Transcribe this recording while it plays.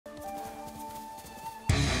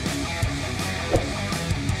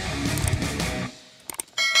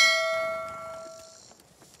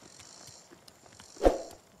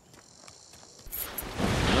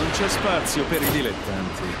spazio per i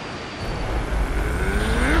dilettanti.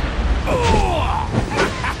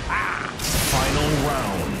 Final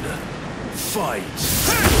round. Fight.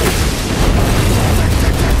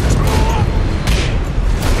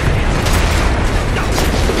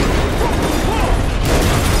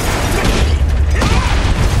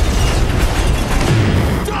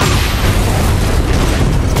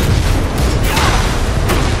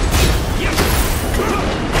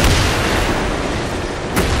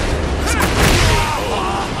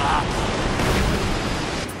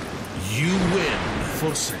 You win.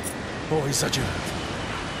 Forse ho esagerato.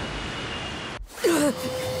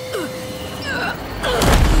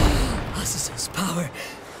 Azazel's power.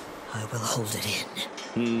 I will hold it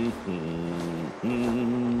in.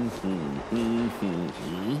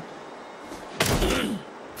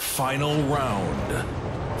 Final round.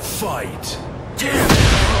 Fight.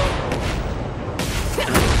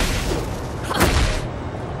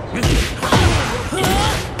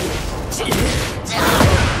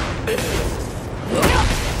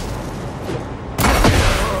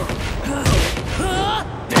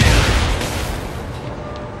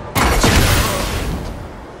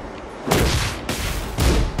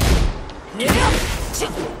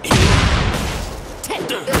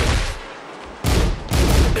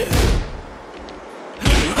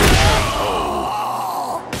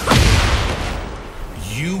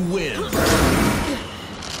 You win.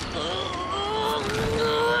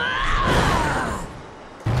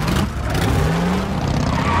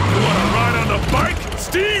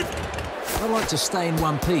 Steve? I'd like to stay in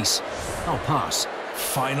one piece. I'll pass.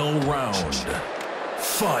 Final round.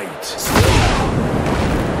 Fight.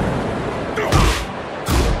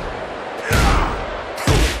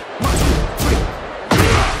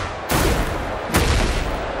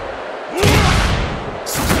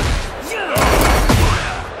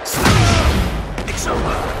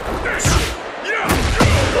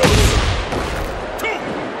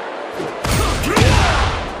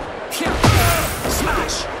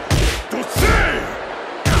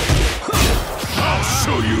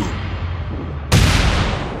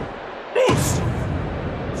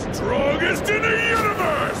 Strongest in the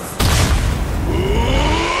universe!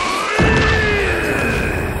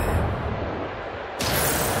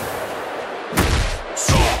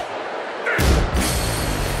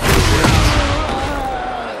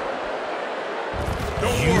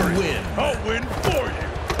 Don't worry, win. I'll win for you!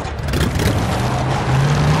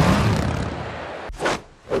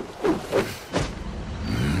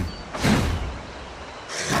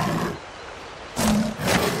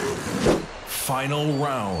 Final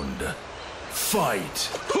round. Fight.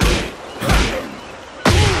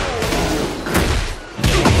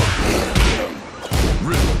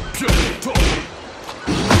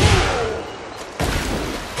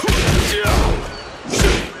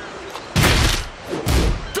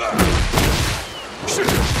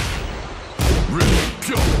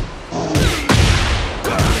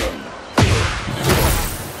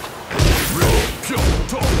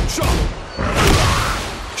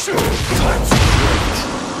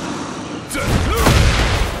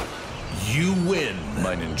 You win.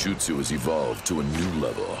 My ninjutsu has evolved to a new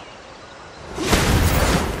level.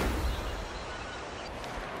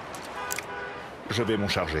 Je vais m'en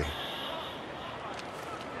charger.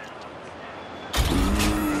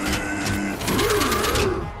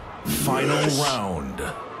 Final round.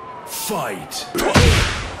 Fight.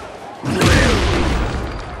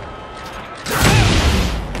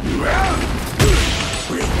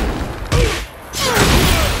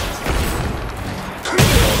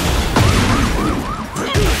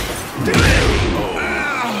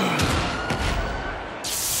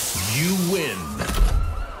 You win.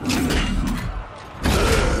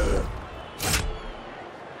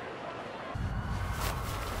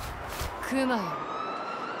 Kuma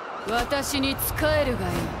よ、私に仕えるが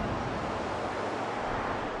いい。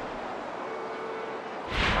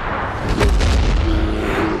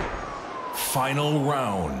Final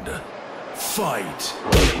round. Fight.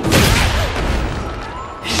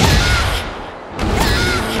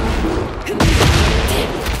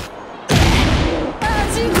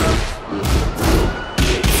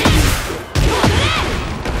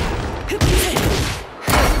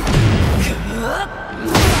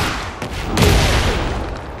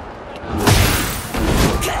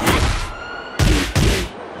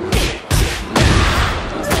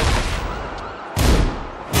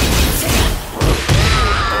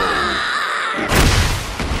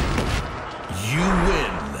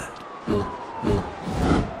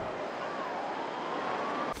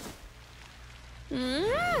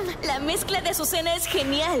 La mezcla de Azucena es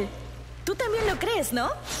genial. Tú también lo crees, ¿no?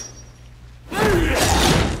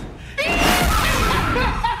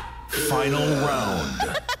 Final round.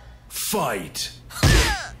 Fight.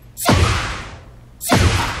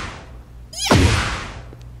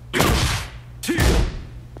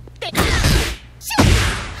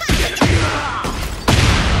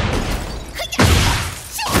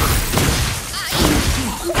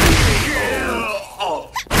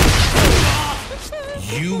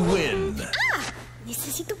 You win.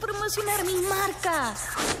 Necesito promocionar mi marca.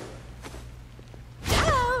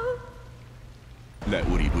 Ciao. لا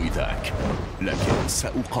أريد إيذاك، لكن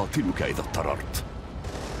سأقاتلك إذا اضطررت.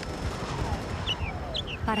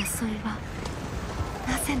 争いは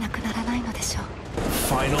なぜなくならないのでしょう。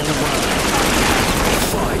 Final round.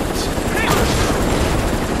 Fight.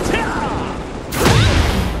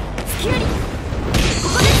 隙あり。こ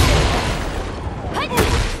こです。はい。はっ。こ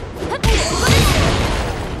こです。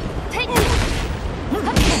はい。はっ。こ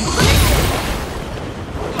こです。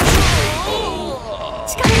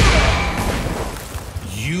力。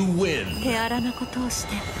You win. 手荒なことをし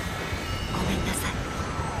てごめんなさい。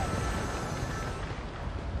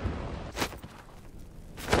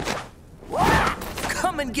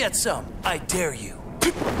 Come and get some, I dare you.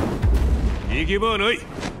 逃げ場はない。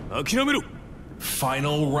諦めろ。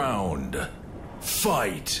 Final round.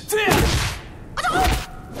 Fight.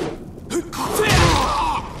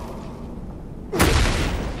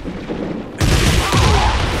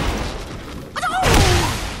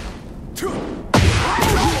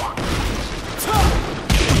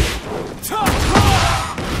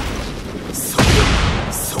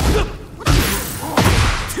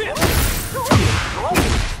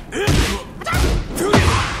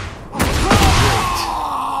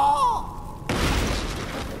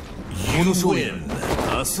 You win.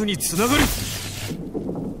 明日につながる。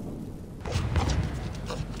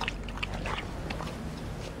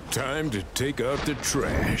Time to take out the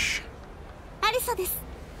trash. アリサです。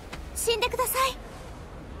死んでください。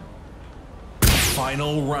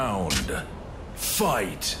 Final round.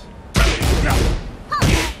 Fight.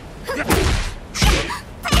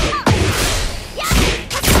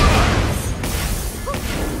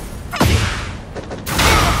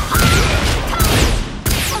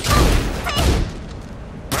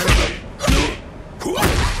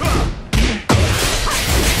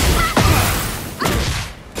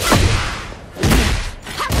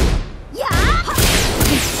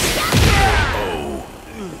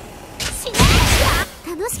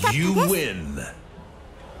 You win.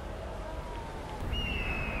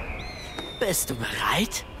 Bist du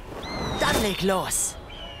bereit? Dann leg los.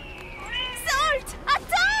 Salt,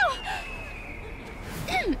 attends.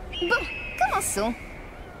 Bon, commençons.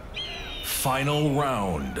 Final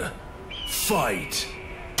round. Fight.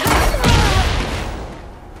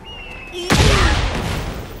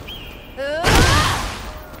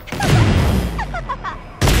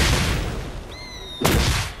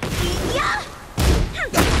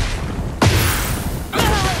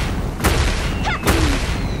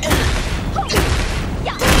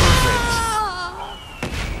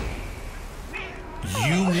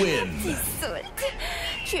 You win. Salt,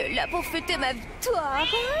 tu es là pour fêter ma victoire.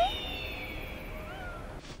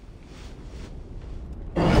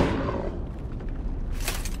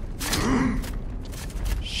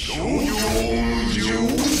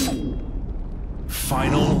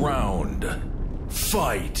 Final round.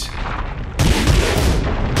 Fight.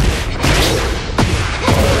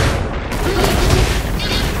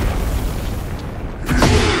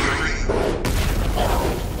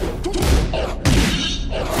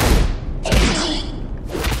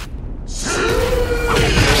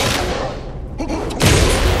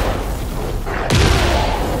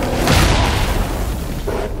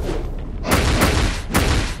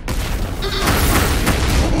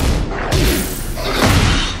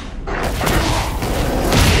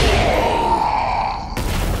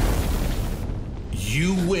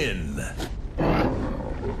 You win.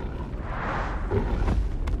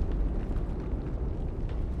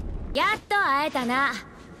 Yaっと会えたな。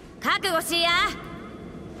覚悟しや。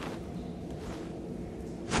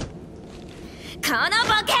この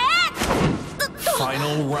ボケ。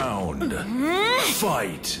 Final round.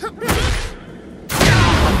 Fight.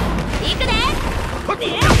 行くで。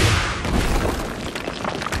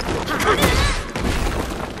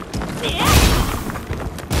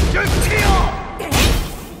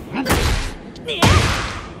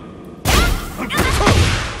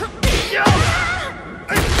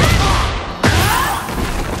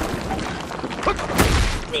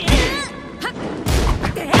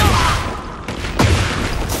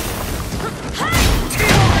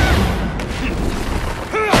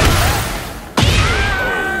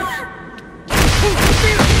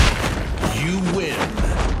You win.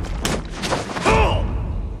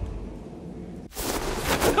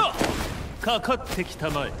 かかってきた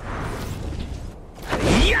まえ。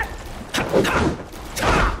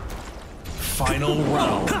 Final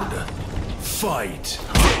round. Fight.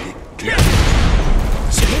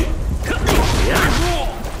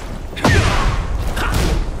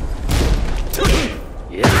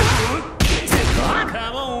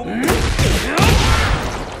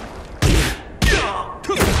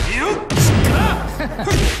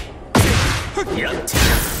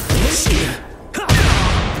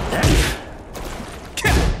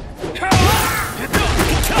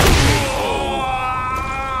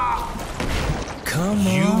 Come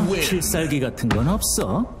on. You win. 필살기 같은 건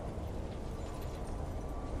없어?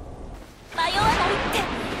 迷わないって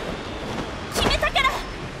決めたから。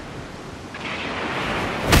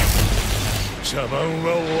茶番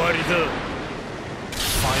は終わりだ。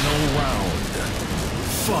 Final round.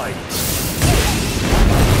 Fight.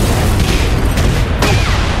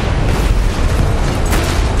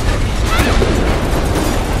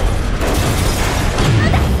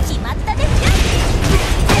 決まったですよ。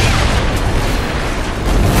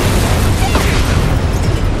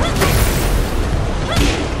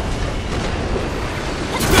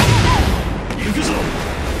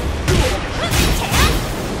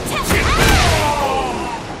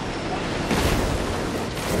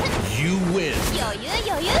 You win. 余裕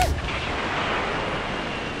余裕。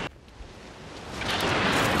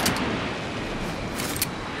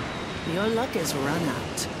 Your luck has run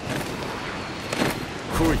out.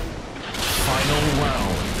 来い。 Final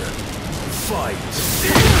round. Fight.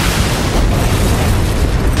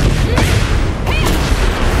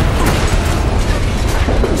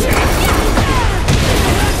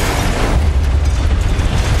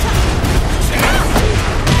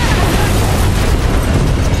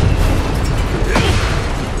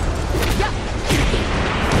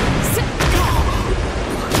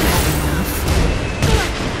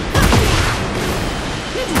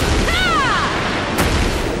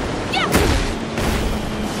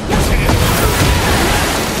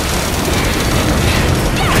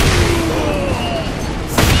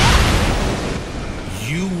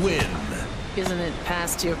 Isn't it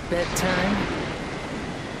past your bedtime?